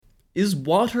Is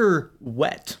water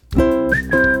wet?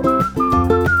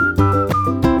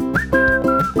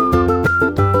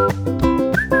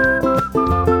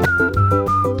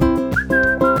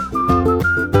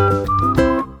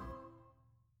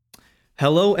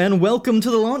 Hello and welcome to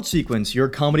The Launch Sequence, your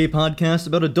comedy podcast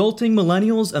about adulting,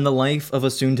 millennials, and the life of a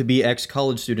soon-to-be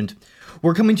ex-college student.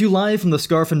 We're coming to you live from the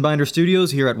Scarf and Binder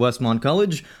studios here at Westmont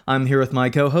College. I'm here with my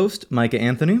co-host, Micah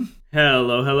Anthony.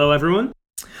 Hello everyone.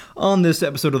 On this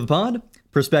episode of the pod,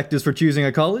 perspectives for choosing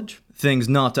a college, things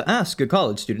not to ask a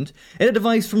college student, and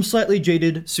advice from slightly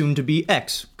jaded, soon-to-be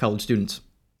ex-college students.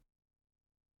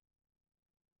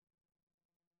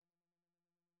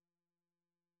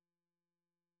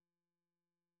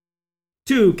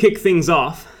 To kick things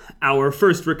off, our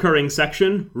first recurring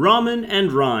section, Ramen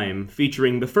and Rhyme,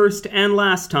 featuring the first and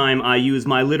last time I use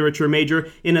my literature major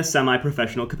in a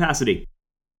semi-professional capacity.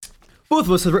 Both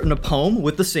of us have written a poem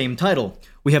with the same title.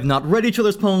 We have not read each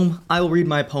other's poem. I will read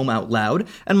my poem out loud,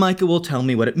 and Micah will tell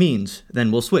me what it means.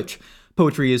 Then we'll switch.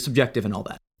 Poetry is subjective and all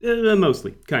that.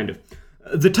 Mostly, kind of.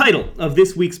 The title of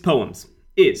this week's poems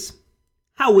is,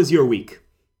 How Was Your Week?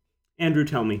 Andrew,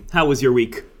 tell me, how was your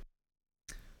week?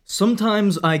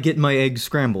 Sometimes I get my eggs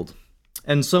scrambled,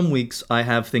 and some weeks I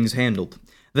have things handled.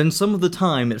 Then some of the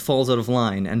time it falls out of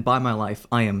line, and by my life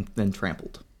I am then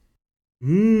trampled.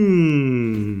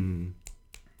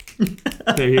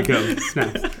 There you go.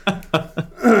 Snaps.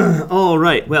 All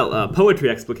right. Well, poetry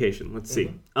explication. Let's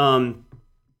see.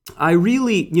 I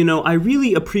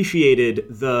really appreciated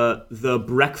the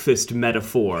breakfast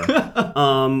metaphor,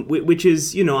 which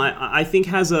is, I think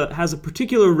has a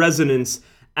particular resonance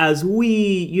as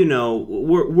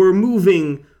we're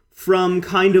moving from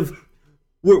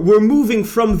we're moving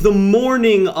from the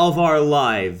morning of our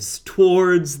lives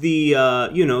towards the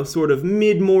sort of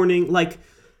mid-morning, like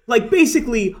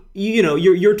basically,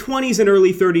 your 20s and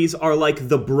early 30s are like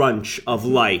the brunch of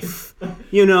life,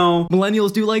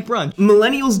 Millennials do like brunch.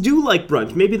 Millennials do like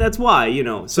brunch. Maybe that's why,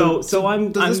 So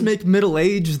does this make middle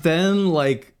age then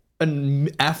like an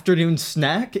afternoon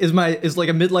snack? Is like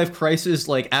a midlife crisis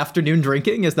like afternoon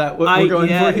drinking? Is that what we're going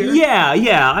for here?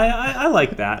 Yeah. I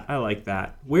like that. I like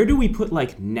that. Where do we put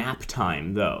like nap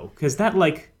time though? Because that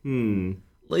like the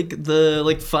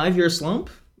 5-year slump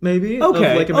maybe.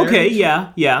 Okay. Of, Okay.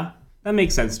 Yeah. That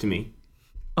makes sense to me.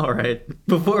 All right.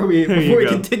 Before we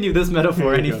continue this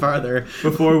metaphor any farther.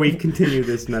 Before we continue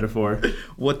this metaphor.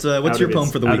 What's your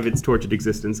poem for the week? Out of its tortured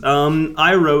existence.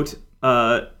 I wrote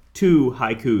 2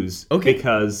 haikus. Okay.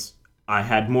 Because I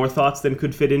had more thoughts than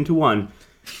could fit into one.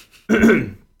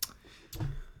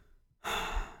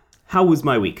 How was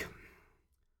my week?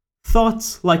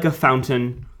 Thoughts like a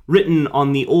fountain, written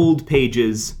on the old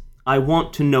pages. I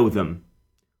want to know them.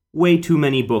 Way too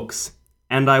many books,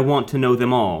 and I want to know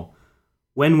them all.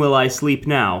 When will I sleep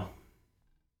now?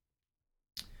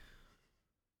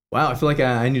 Wow, I feel like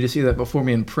I need to see that before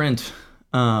me in print.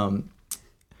 Micah,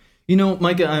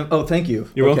 thank you.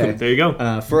 You're welcome. There you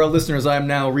go. For our listeners, I am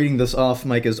now reading this off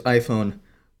Micah's iPhone.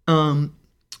 I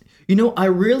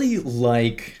really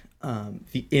like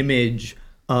the image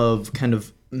of kind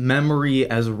of memory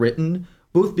as written,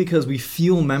 both because we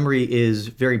feel memory is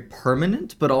very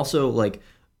permanent, but also like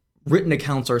written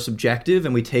accounts are subjective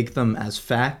and we take them as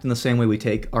fact in the same way we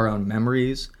take our own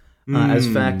memories as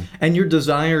fact. And your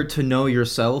desire to know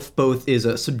yourself both is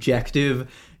a subjective,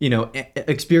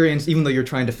 experience, even though you're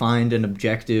trying to find an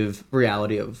objective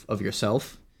reality of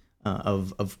yourself,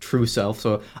 of true self.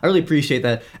 So I really appreciate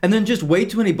that. And then just way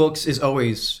too many books is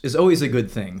always a good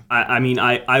thing.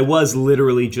 I was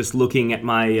literally just looking at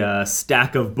my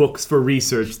stack of books for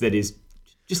research that is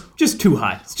just too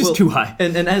high. It's just too high.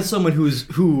 And as someone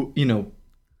who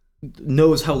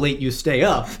knows how late you stay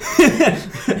up,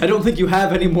 I don't think you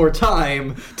have any more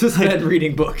time to spend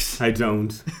reading books. I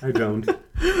don't. I'm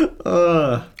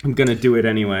gonna do it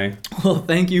anyway. Well,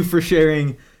 thank you for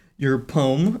sharing your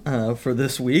poem for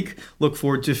this week. Look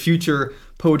forward to future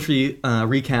poetry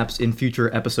recaps in future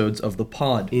episodes of the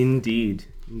pod. Indeed.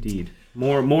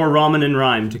 More ramen and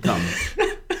rhyme to come.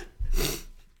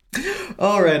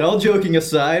 All right, all joking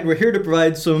aside, we're here to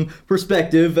provide some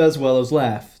perspective as well as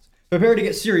laugh. Prepare to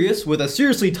get serious with a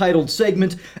seriously titled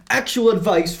segment, Actual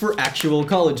Advice for Actual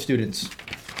College Students.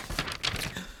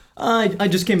 I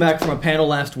just came back from a panel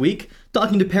last week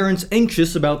talking to parents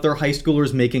anxious about their high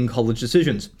schoolers making college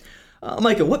decisions.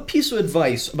 Micah, what piece of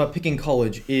advice about picking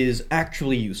college is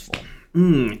actually useful?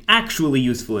 Actually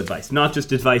useful advice, not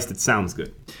just advice that sounds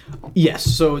good. Yes,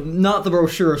 so not the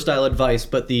brochure style advice,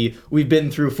 but the we've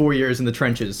been through 4 years in the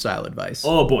trenches style advice.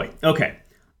 Oh boy, okay.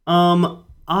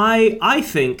 I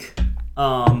think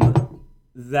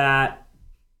that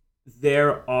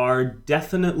there are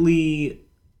definitely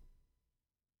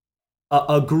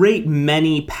a great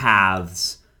many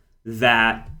paths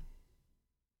that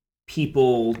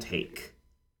people take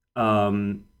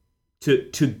to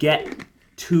get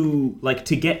to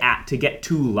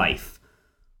life.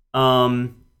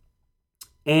 And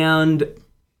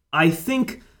I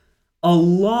think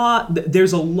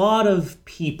there's a lot of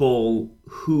people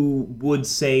who would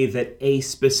say that a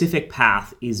specific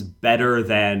path is better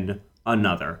than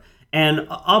another. And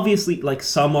obviously, like,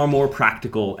 some are more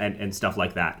practical and stuff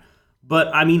like that.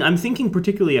 But I mean, I'm thinking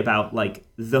particularly about like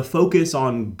the focus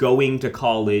on going to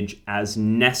college as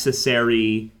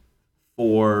necessary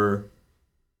for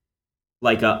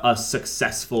like a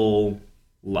successful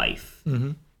life.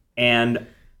 Mm-hmm. And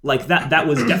like that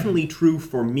was definitely true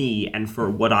for me and for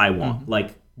what I want. Mm-hmm.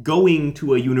 Like going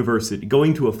to a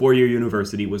 4-year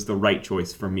university was the right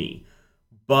choice for me.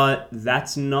 But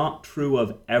that's not true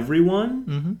of everyone.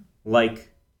 Mm-hmm.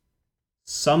 Like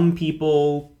some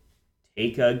people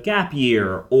take a gap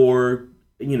year or,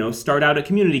 start out at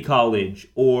community college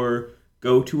or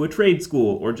go to a trade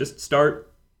school or just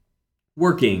start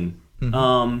working.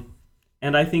 Mm-hmm.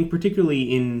 And I think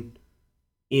particularly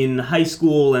in high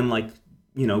school and like,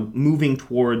 moving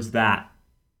towards that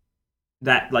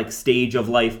like stage of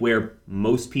life where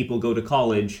most people go to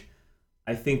college,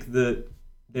 I think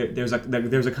there's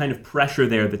a kind of pressure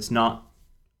there that's not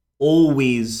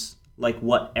always like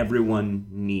what everyone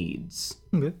needs.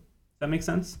 Okay. Does that make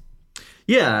sense?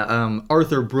 Yeah,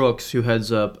 Arthur Brooks, who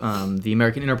heads up the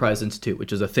American Enterprise Institute,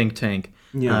 which is a think tank,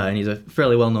 and he's a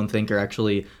fairly well-known thinker,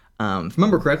 actually. If I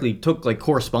remember correctly, took like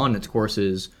correspondence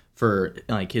courses for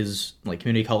like his like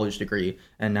community college degree,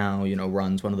 and now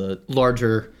runs one of the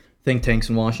larger think tanks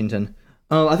in Washington.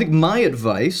 I think my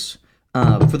advice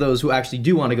for those who actually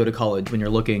do want to go to college when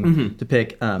you're looking to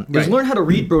pick is learn how to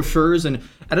read brochures, and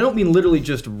I don't mean literally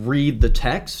just read the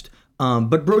text.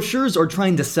 But brochures are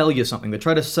trying to sell you something. They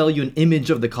try to sell you an image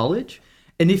of the college.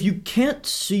 And if you can't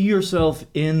see yourself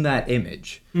in that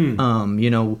image,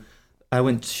 I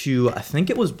went to, I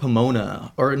think it was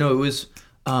Pomona, or no, it was,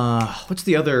 what's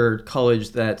the other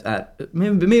college it may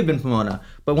have been Pomona,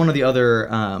 but one of the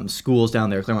other schools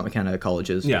down there, Claremont McKenna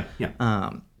colleges. Yeah.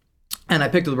 And I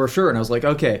picked up the brochure and I was like,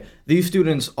 okay, these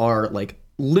students are like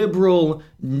liberal,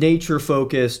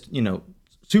 nature-focused,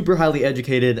 super highly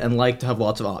educated and like to have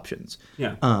lots of options.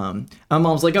 Yeah. My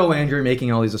mom's like, oh, Andrew, you're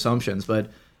making all these assumptions. But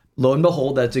lo and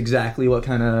behold, that's exactly what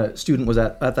kind of student was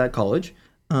at that college.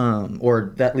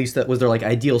 Or at least that was their like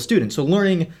ideal student. So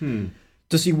learning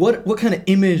to see what kind of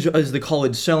image is the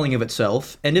college selling of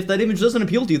itself. And if that image doesn't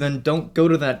appeal to you, then don't go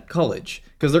to that college.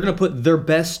 Because they're going to put their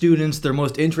best students, their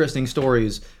most interesting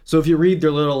stories. So if you read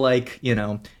their little like,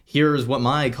 here's what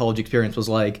my college experience was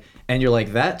like, and you're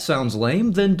like, that sounds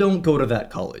lame, then don't go to that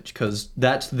college, because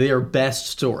that's their best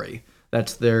story.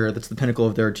 That's the pinnacle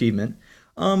of their achievement.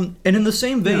 And in the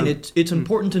same vein, it's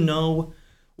important to know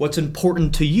what's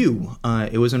important to you.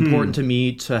 It was important to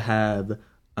me to have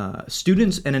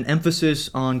students and an emphasis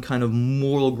on kind of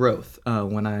moral growth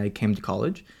when I came to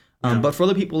college. But for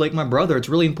other people like my brother, it's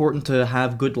really important to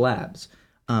have good labs.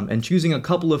 And choosing a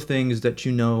couple of things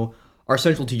that are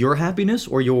central to your happiness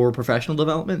or your professional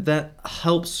development, that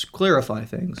helps clarify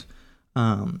things.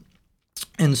 And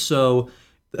so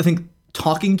I think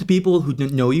talking to people who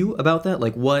know you about that,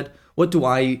 like what do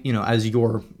I, as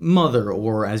your mother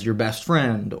or as your best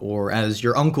friend or as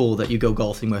your uncle that you go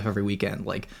golfing with every weekend,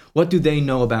 like what do they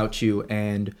know about you,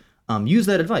 and use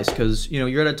that advice, because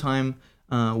you're at a time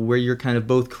where you're kind of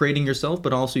both creating yourself,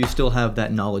 but also you still have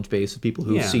that knowledge base of people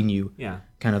who have seen you,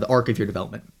 kind of the arc of your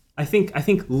development. I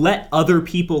think let other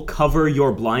people cover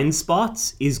your blind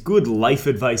spots is good life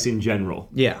advice in general.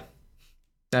 Yeah,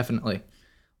 definitely.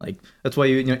 Like that's why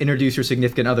you introduce your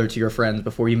significant other to your friends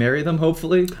before you marry them,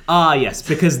 hopefully. Ah, yes,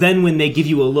 because then when they give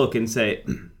you a look and say,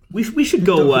 we should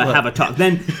go have a talk,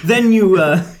 then you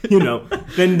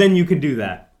then you can do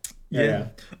that. Yeah.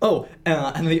 Oh,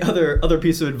 and the other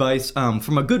piece of advice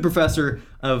from a good professor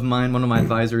of mine, one of my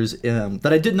advisors,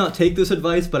 that I did not take this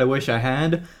advice, but I wish I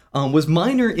had, was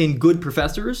minor in good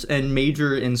professors and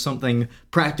major in something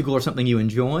practical or something you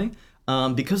enjoy.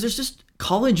 Because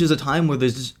college is a time where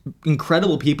there's just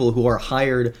incredible people who are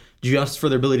hired just for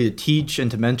their ability to teach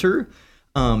and to mentor.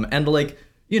 And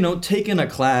taking a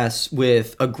class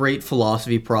with a great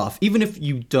philosophy prof, even if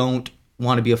you don't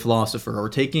want to be a philosopher, or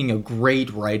taking a great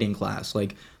writing class.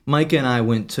 Like Micah and I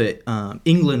went to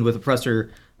England with Professor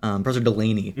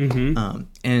Delaney.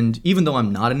 And even though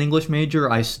I'm not an English major,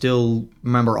 I still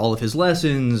remember all of his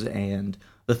lessons and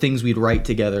the things we'd write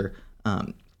together.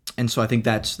 And so I think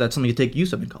that's something to take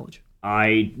use of in college.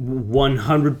 I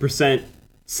 100%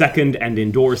 second and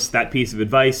endorse that piece of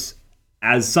advice.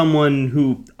 As someone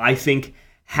who I think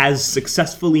has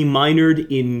successfully minored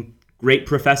in great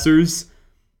professors,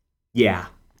 yeah,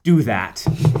 do that.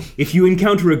 If you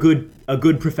encounter a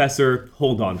good professor,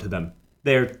 hold on to them.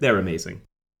 They're amazing.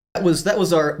 That was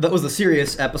the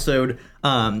serious episode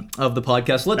of the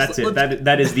podcast. That's it.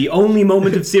 That is the only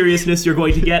moment of seriousness you're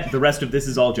going to get. The rest of this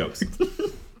is all jokes.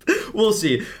 We'll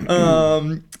see.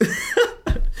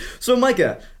 So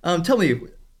Micah, tell me,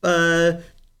 do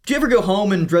you ever go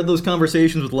home and dread those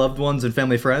conversations with loved ones and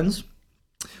family friends?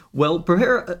 Well,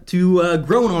 prepare to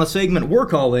groan on a segment we're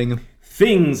calling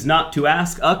Things Not to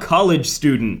Ask a College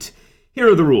Student. Here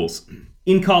are the rules.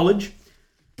 In college,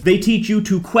 they teach you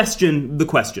to question the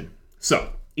question. So,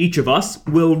 each of us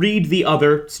will read the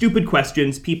other stupid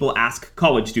questions people ask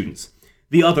college students.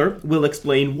 The other will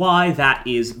explain why that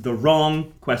is the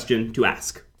wrong question to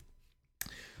ask.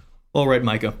 All right,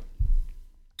 Micah.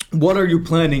 What are you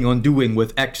planning on doing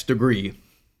with X degree?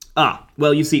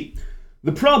 Well, you see,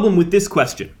 the problem with this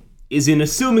question is in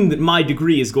assuming that my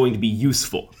degree is going to be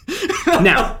useful.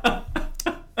 Now,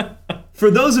 for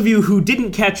those of you who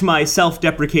didn't catch my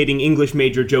self-deprecating English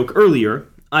major joke earlier,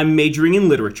 I'm majoring in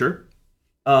literature.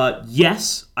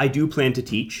 Yes, I do plan to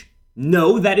teach.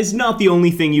 No, that is not the only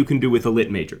thing you can do with a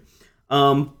lit major.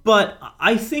 But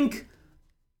I think,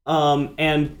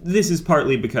 and this is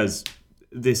partly because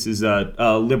this is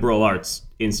a liberal arts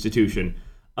institution,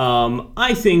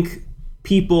 I think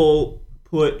people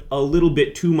put a little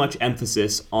bit too much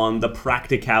emphasis on the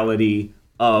practicality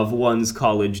of one's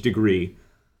college degree.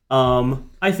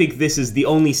 I think this is the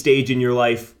only stage in your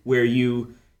life where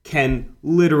you can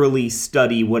literally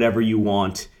study whatever you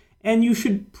want, and you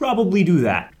should probably do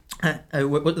that.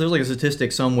 There's like a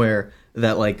statistic somewhere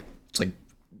that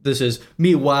this is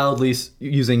me wildly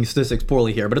using statistics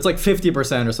poorly here, but it's like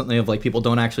 50% or something of like people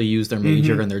don't actually use their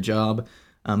major in their job.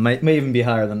 May even be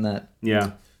higher than that.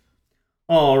 Yeah.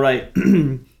 All right.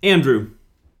 Andrew,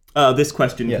 this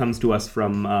question comes to us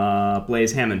from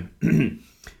Blaze Hammond.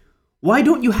 Why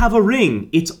don't you have a ring?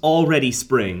 It's already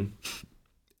spring.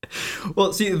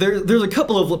 Well, see, there's a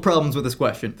couple of problems with this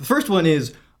question. The first one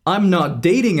is, I'm not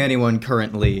dating anyone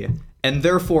currently, and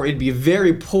therefore it'd be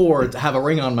very poor to have a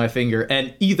ring on my finger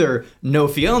and either no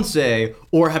fiancé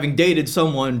or having dated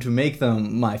someone to make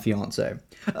them my fiancé.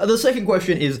 The second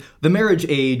question is, the marriage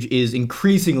age is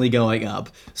increasingly going up.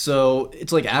 So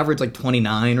it's like average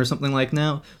 29 or something like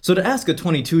now. So to ask a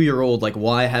 22-year-old,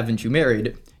 why haven't you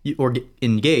married or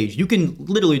engaged, you can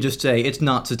literally just say, it's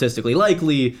not statistically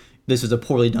likely, this is a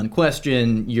poorly done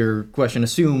question, your question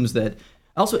assumes that.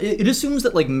 Also, it assumes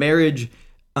that marriage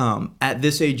at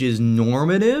this age is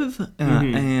normative,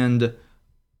 and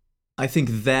I think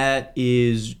that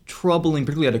is troubling,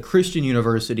 particularly at a Christian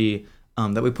university,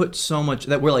 that we put so much,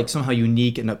 that we're somehow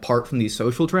unique and apart from these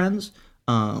social trends.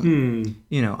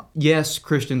 Yes,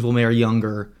 Christians will marry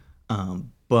younger,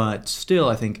 but still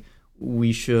I think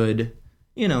we should,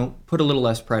 put a little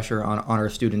less pressure on our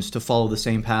students to follow the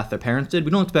same path their parents did.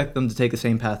 We don't expect them to take the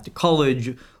same path to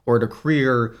college or to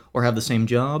career or have the same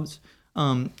jobs.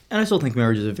 And I still think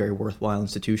marriage is a very worthwhile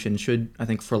institution. Should, I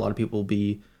think, for a lot of people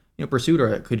be pursued, or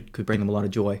it could bring them a lot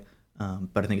of joy.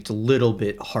 But I think it's a little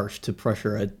bit harsh to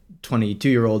pressure a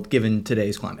 22-year-old given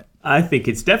today's climate. I think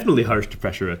it's definitely harsh to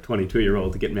pressure a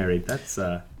 22-year-old to get married. That's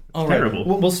all terrible.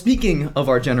 Right. Well, speaking of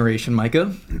our generation,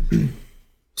 Micah,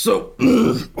 so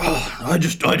Micah,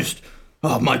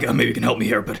 maybe you can help me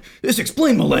here, but just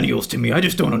explain millennials to me. I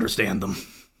just don't understand them.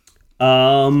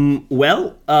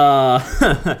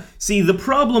 See, the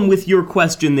problem with your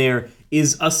question there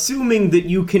is assuming that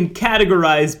you can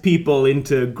categorize people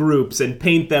into groups and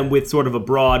paint them with sort of a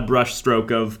broad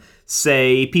brushstroke of,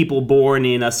 say, people born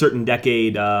in a certain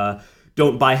decade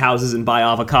don't buy houses and buy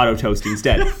avocado toast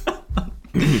instead.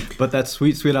 But that's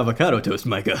sweet, sweet avocado toast,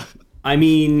 Micah. I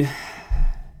mean,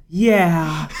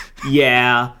 yeah,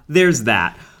 there's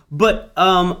that. But,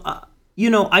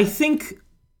 I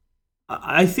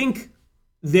think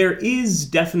there is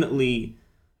definitely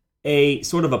a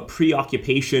sort of a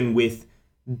preoccupation with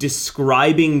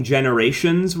describing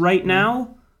generations right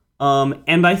now.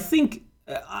 And I think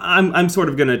I'm sort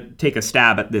of going to take a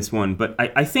stab at this one, but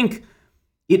I think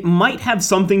it might have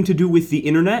something to do with the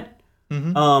internet,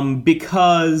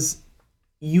 because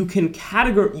you can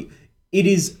categorize. It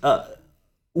is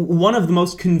one of the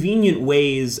most convenient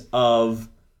ways of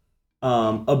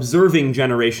observing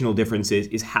generational differences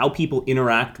is how people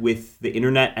interact with the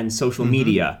internet and social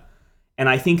media. And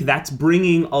I think that's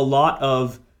bringing a lot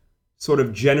of sort of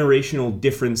generational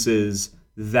differences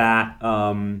that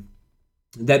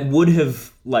that would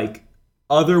have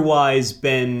otherwise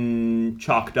been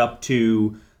chalked up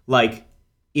to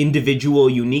individual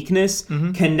uniqueness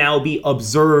can now be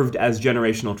observed as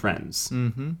generational trends.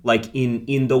 Like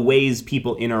in the ways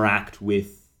people interact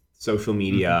with social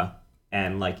media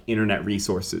and like internet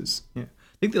resources. Yeah.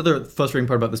 I think the other frustrating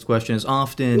part about this question is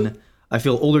often I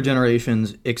feel older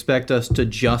generations expect us to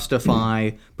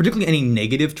justify particularly any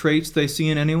negative traits they see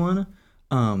in anyone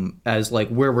as like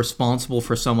we're responsible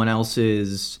for someone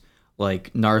else's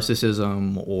like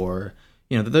narcissism or,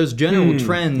 you know, there's general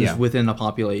trends within a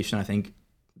population. I think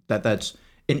that's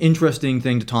an interesting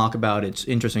thing to talk about. It's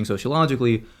interesting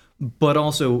sociologically, but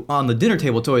also on the dinner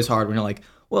table, it's always hard when you're like,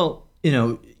 well, you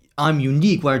know, I'm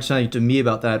unique. Why aren't you saying to me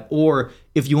about that? Or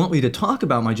if you want me to talk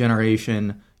about my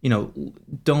generation, you know,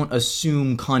 don't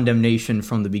assume condemnation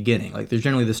from the beginning. Like there's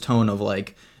generally this tone of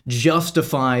like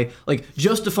justify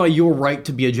your right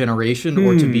to be a generation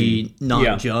or to be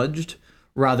not judged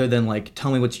rather than like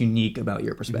tell me what's unique about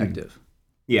your perspective.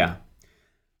 Yeah.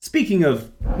 Speaking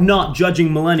of not judging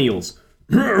millennials,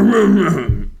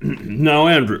 now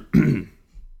Andrew,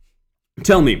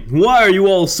 tell me, why are you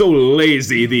all so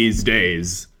lazy these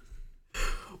days?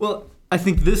 Well, I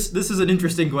think this is an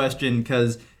interesting question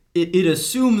because it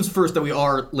assumes first that we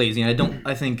are lazy, and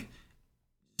I think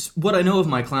what I know of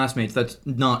my classmates, that's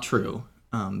not true.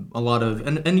 A lot of,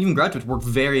 and even graduates work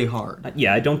very hard.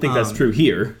 Yeah, I don't think that's true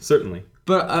here, certainly.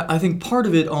 But I think part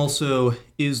of it also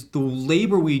is the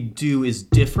labor we do is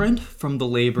different from the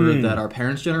labor that our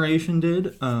parents' generation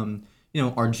did. You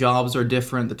know, our jobs are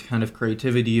different, the kind of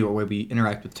creativity or way we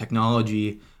interact with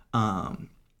technology. And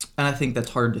I think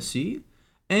that's hard to see.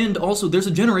 And also, there's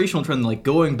a generational trend, like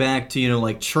going back to, you know,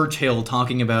 like Churchill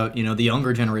talking about, you know, the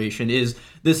younger generation is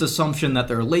this assumption that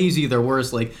they're lazy, they're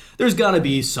worse. Like, there's got to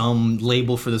be some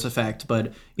label for this effect.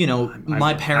 But, you know,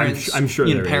 my parents, I'm sure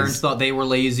parents thought they were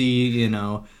lazy, you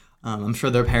know. I'm sure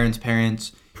their parents.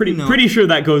 Pretty sure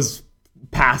that goes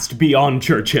past beyond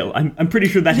Churchill. I'm pretty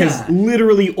sure that has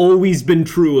literally always been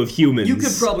true of humans. You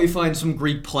could probably find some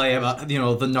Greek play about, you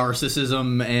know, the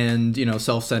narcissism and, you know,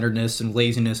 self-centeredness and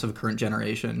laziness of current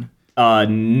generation.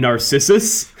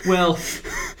 Narcissus? Well,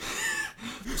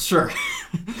 sure.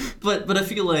 But I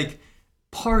feel like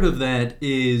part of that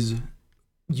is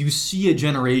you see a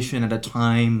generation at a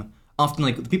time, often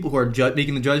like the people who are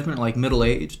making the judgment are like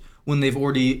middle-aged, when they've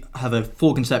already have a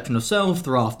full conception of self,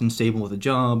 they're often stable with a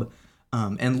job.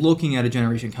 And looking at a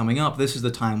generation coming up, this is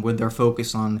the time where they're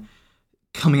focused on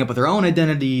coming up with their own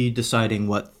identity, deciding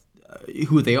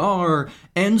who they are,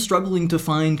 and struggling to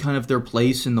find kind of their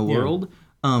place in the world.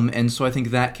 And so I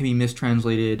think that can be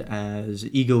mistranslated as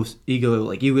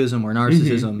egoism or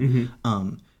narcissism,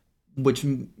 which,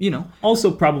 you know,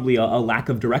 also probably a lack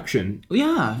of direction.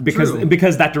 Yeah,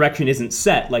 because that direction isn't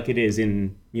set like it is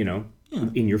in, you know,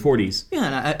 in your 40s. Yeah,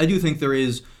 and I do think there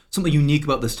is something unique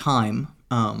about this time.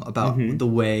 About the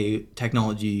way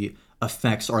technology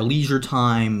affects our leisure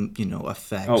time, you know,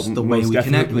 affects the way we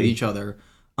connect with each other.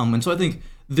 And so I think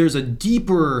there's a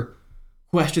deeper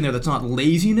question there that's not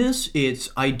laziness, it's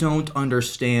I don't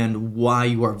understand why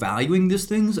you are valuing these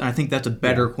things. And I think that's a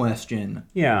better question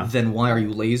than why are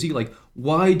you lazy? Like,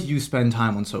 why do you spend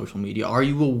time on social media? Are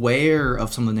you aware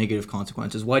of some of the negative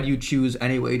consequences? Why do you choose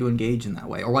any way to engage in that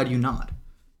way? Or why do you not?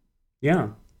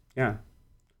 Yeah.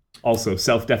 Also,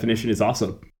 self-definition is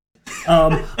awesome.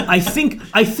 I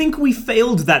think we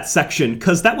failed that section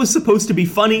because that was supposed to be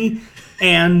funny,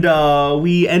 and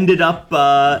we ended up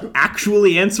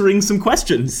actually answering some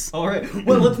questions. All right.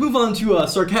 Well, let's move on to a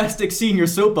sarcastic senior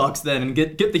soapbox then, and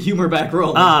get the humor back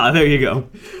rolling. There you go.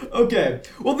 Okay.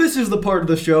 Well, this is the part of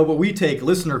the show where we take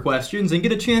listener questions and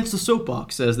get a chance to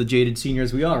soapbox as the jaded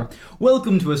seniors we are.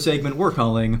 Welcome to a segment we're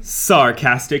calling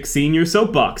Sarcastic Senior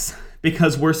Soapbox.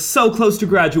 Because we're so close to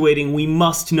graduating, we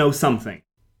must know something.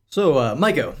 So,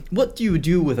 Micah, what do you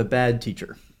do with a bad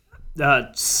teacher?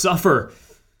 Suffer.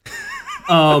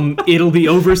 It'll be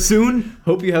over soon.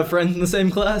 Hope you have friends in the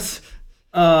same class.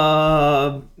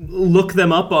 Look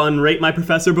them up on Rate My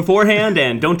Professor beforehand,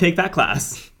 and don't take that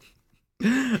class.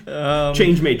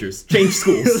 Change majors. Change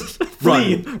schools.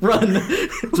 Run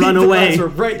away.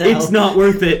 Right now. It's not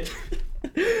worth it.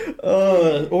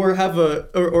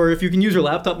 Or if you can use your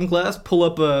laptop in class, pull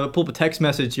up a text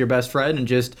message to your best friend and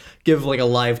just give like a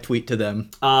live tweet to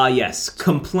them. Yes.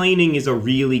 Complaining is a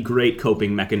really great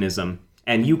coping mechanism,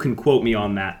 and you can quote me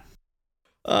on that.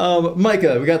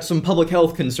 Micah, we got some public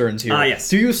health concerns here. Yes.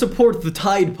 Do you support the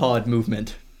Tide Pod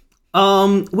movement?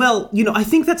 Well, you know, I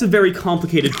think that's a very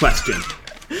complicated question.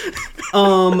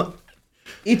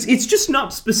 It's just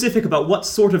not specific about what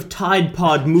sort of Tide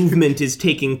Pod movement is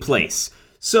taking place.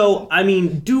 So, I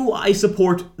mean, do I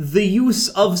support the use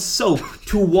of soap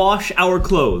to wash our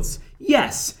clothes?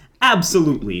 Yes,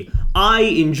 absolutely. I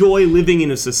enjoy living in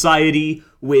a society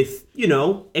with,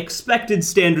 expected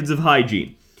standards of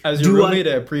hygiene. As your roommate,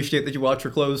 I appreciate that you wash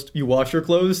your clothes. You wash your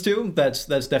clothes too. That's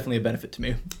definitely a benefit to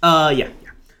me. Yeah.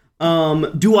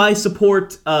 Do I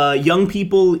support young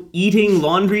people eating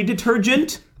laundry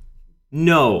detergent?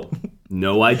 No.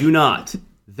 No, I do not.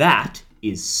 That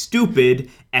is stupid,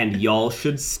 and y'all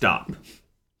should stop.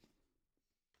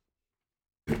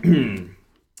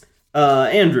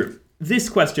 Andrew, this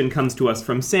question comes to us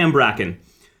from Sam Bracken.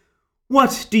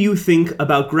 What do you think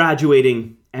about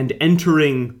graduating and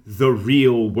entering the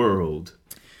real world?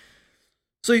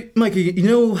 So, Mikey,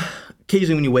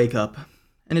 occasionally when you wake up,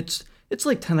 and it's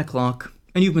like 10 o'clock,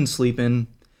 and you've been sleeping,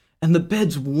 and the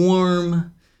bed's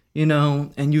warm,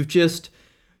 and you've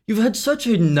had such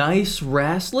a nice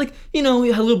rest. Like, you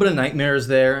had a little bit of nightmares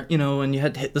there, and you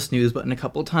had to hit the snooze button a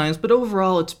couple of times, but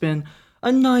overall it's been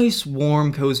a nice,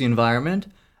 warm, cozy environment.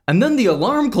 And then the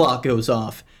alarm clock goes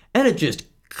off, and it just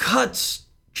cuts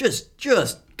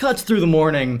through the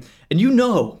morning, and you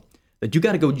know that you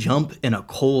gotta go jump in a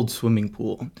cold swimming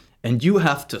pool, and you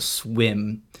have to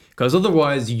swim, because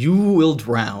otherwise you will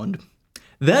drown.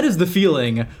 That is the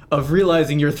feeling of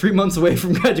realizing you're 3 months away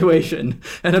from graduation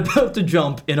and about to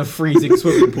jump in a freezing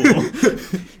swimming pool.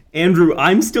 Andrew,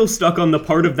 I'm still stuck on the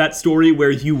part of that story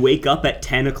where you wake up at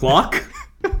 10 o'clock.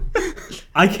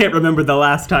 I can't remember the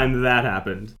last time that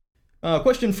happened.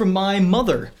 Question from my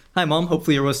mother. Hi, Mom.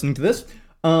 Hopefully you're listening to this.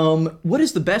 What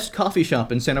is the best coffee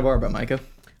shop in Santa Barbara, Micah?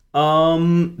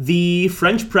 The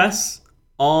French press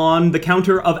on the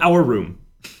counter of our room.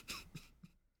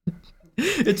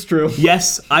 It's true.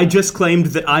 Yes, I just claimed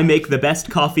that I make the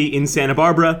best coffee in Santa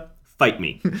Barbara. Fight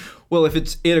me. Well, if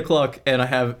it's 8 o'clock and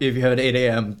if you have it 8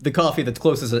 a.m., the coffee that's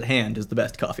closest at hand is the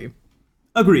best coffee.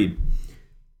 Agreed.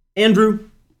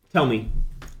 Andrew, tell me,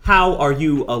 how are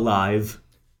you alive?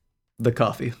 The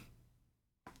coffee.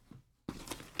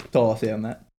 That's all I'll say on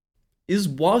that. Is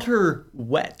water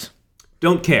wet?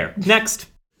 Don't care. Next.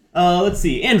 Let's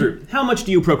see. Andrew, how much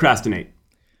do you procrastinate?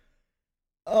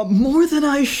 More than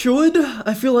I should,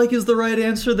 I feel like is the right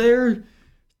answer there.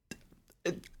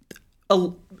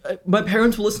 My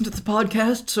parents will listen to the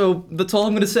podcast, so that's all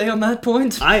I'm going to say on that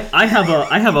point. I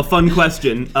have a fun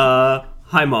question.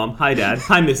 Hi, Mom. Hi, Dad.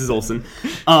 Hi, Mrs. Olson.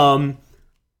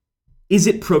 Is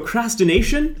it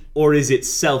procrastination or is it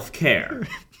self-care?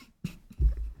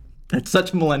 That's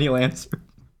such a millennial answer.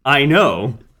 I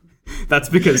know. That's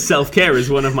because self-care is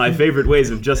one of my favorite ways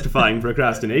of justifying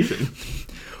procrastination.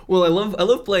 Well, I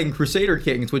love playing Crusader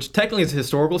Kings, which technically is a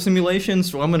historical simulation,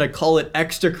 so I'm going to call it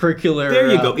extracurrurcular.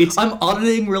 There you go. I'm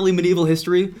auditing really medieval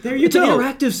history. There you go. It's an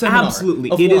interactive seminar. Absolutely.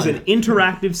 It is an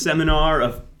interactive seminar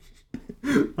of...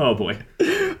 Oh, boy.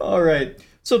 All right.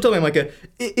 So tell me, Micah,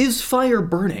 is fire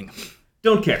burning?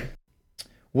 Don't care.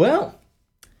 Well,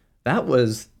 that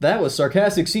was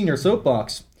Sarcastic Senior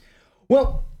Soapbox.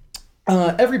 Well,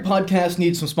 every podcast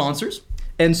needs some sponsors.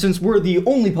 And since we're the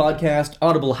only podcast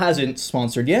Audible hasn't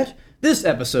sponsored yet, this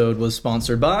episode was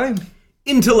sponsored by...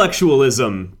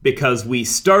 Intellectualism, because we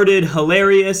started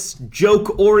hilarious,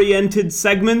 joke-oriented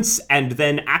segments and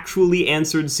then actually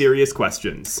answered serious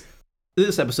questions.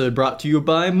 This episode brought to you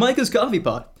by Micah's Coffee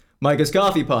Pot. Micah's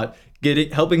Coffee Pot,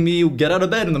 helping me get out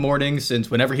of bed in the morning since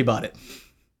whenever he bought it.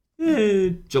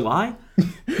 July?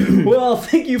 Well,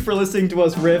 thank you for listening to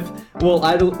us riff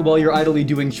while you're idly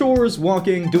doing chores,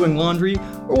 walking, doing laundry,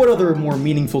 or what other more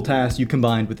meaningful tasks you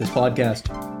combined with this podcast.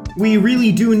 We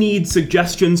really do need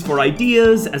suggestions for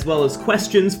ideas, as well as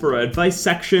questions for our advice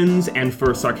sections and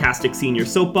for Sarcastic Senior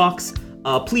Soapbox.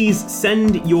 Please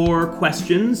send your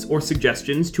questions or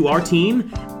suggestions to our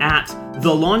team at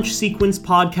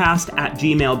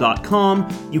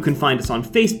thelaunchsequencepodcast@gmail.com. You can find us on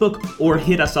Facebook or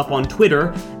hit us up on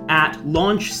Twitter at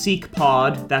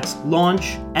launchseqpod. That's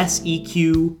launch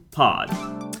SEQ pod.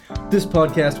 This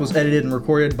podcast was edited and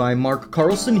recorded by Mark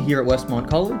Carlson here at Westmont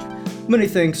College. Many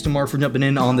thanks to Mark for jumping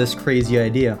in on this crazy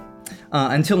idea.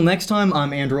 Until next time,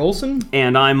 I'm Andrew Olson.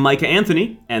 And I'm Micah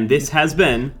Anthony, and this has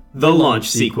been The Launch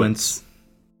Sequence.